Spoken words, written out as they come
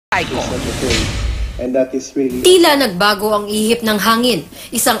Cayco. And that is really... Tila nagbago ang ihip ng hangin.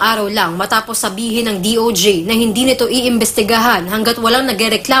 Isang araw lang matapos sabihin ng DOJ na hindi nito iimbestigahan hanggat walang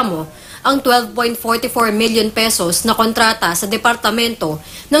nagreklamo ang 12.44 million pesos na kontrata sa departamento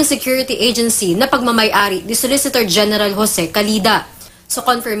ng security agency na pagmamay-ari ni Solicitor General Jose Calida. Sa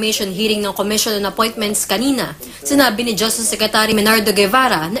confirmation hearing ng Commission on Appointments kanina, sinabi ni Justice Secretary Menardo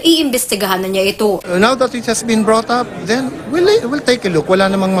Guevara na iimbestigahan na niya ito. Now that it has been brought up, then we'll take a look. Wala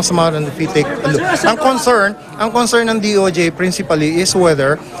namang masama rin if we take a look. Ang concern ng DOJ principally is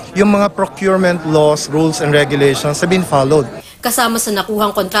whether yung mga procurement laws, rules, and regulations have been followed. Kasama sa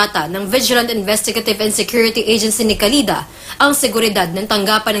nakuhang kontrata ng Vigilant Investigative and Security Agency ni Calida, ang seguridad ng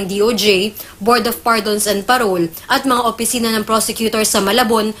tanggapan ng DOJ, Board of Pardons and Parole at mga opisina ng prosecutor sa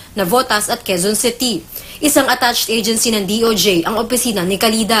Malabon, Navotas at Quezon City. Isang attached agency ng DOJ ang opisina ni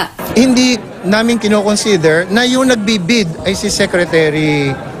Calida. Hindi namin kinoconsider na yung nagbibid ay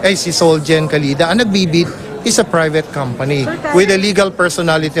si Solgen Calida. Ang nagbibid is a private company with a legal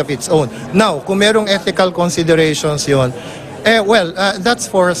personality of its own. Now, kung merong ethical considerations yon, that's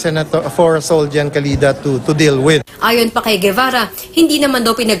for Solgen Calida to deal with. Ayon pa kay Guevara, hindi naman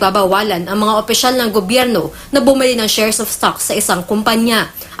daw pinagbabawalan ang mga opisyal ng gobyerno na bumili ng shares of stock sa isang kumpanya.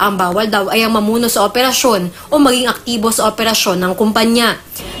 Ang bawal daw ay ang mamuno sa operasyon o maging aktibo sa operasyon ng kumpanya.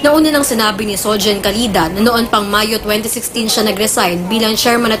 Nauna nang sinabi ni Solgen Calida na noon pang Mayo 2016 siya nag-resign bilang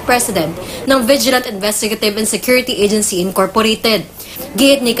chairman at president ng Vigilant Investigative and Security Agency Incorporated.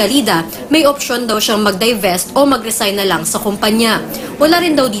 Giit ni Calida, may opsyon daw siyang mag-divest o mag-resign na lang sa kumpanya. Wala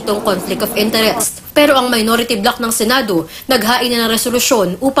rin daw ditong conflict of interest. Pero ang minority bloc ng Senado, naghain na ng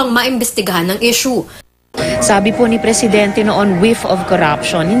resolusyon upang maimbestigahan ng issue. Sabi po ni Presidente noon, whiff of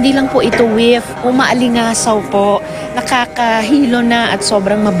corruption. Hindi lang po ito whiff, umaalingasaw po, nakakahilo na at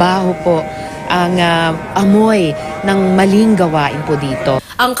sobrang mabaho po ang amoy ng maling gawain po dito.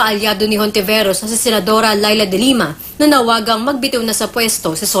 Ang kaalyado ni Hontiveros na si Senadora Laila de Lima na nawagang magbitiw na sa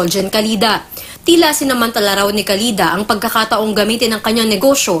pwesto si Solgen Calida. Tila sinamantala raw ni Calida ang pagkakataong gamitin ang kanyang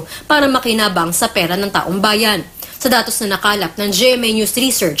negosyo para makinabang sa pera ng taong bayan. Sa datos na nakalap ng GMA News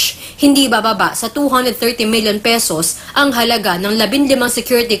Research, hindi bababa sa 230 million pesos ang halaga ng 15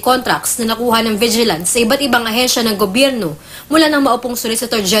 security contracts na nakuha ng Vigilance sa iba't ibang ahensya ng gobyerno mula nang maupong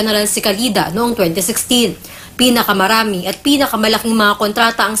Solicitor General si Calida noong 2016. Pinakamarami at pinakamalaking mga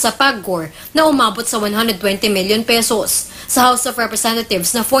kontrata ang sa PAGCOR na umabot sa 120 million pesos, sa House of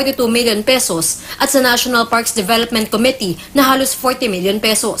Representatives na 42 million pesos at sa National Parks Development Committee na halos 40 million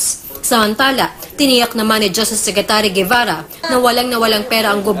pesos. Samantala, tiniyak naman ni Justice Secretary Guevara na walang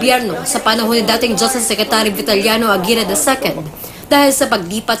pera ang gobyerno sa panahon ni dating Justice Secretary Vitaliano Aguirre II dahil sa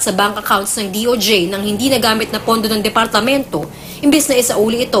paglipat sa bank accounts ng DOJ ng hindi nagamit na pondo ng departamento imbis na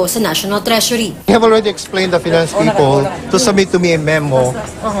isauli ito sa National Treasury. I have already explained the finance people to submit to me a memo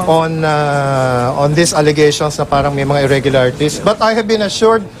on these allegations na parang may mga irregularities. But I have been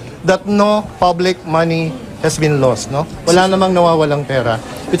assured that no public money has been lost, no? Wala namang nawawalang pera.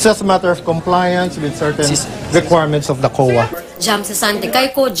 It's just a matter of compliance with certain requirements of the COA. Jam Sasante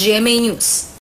Cayco, GMA News.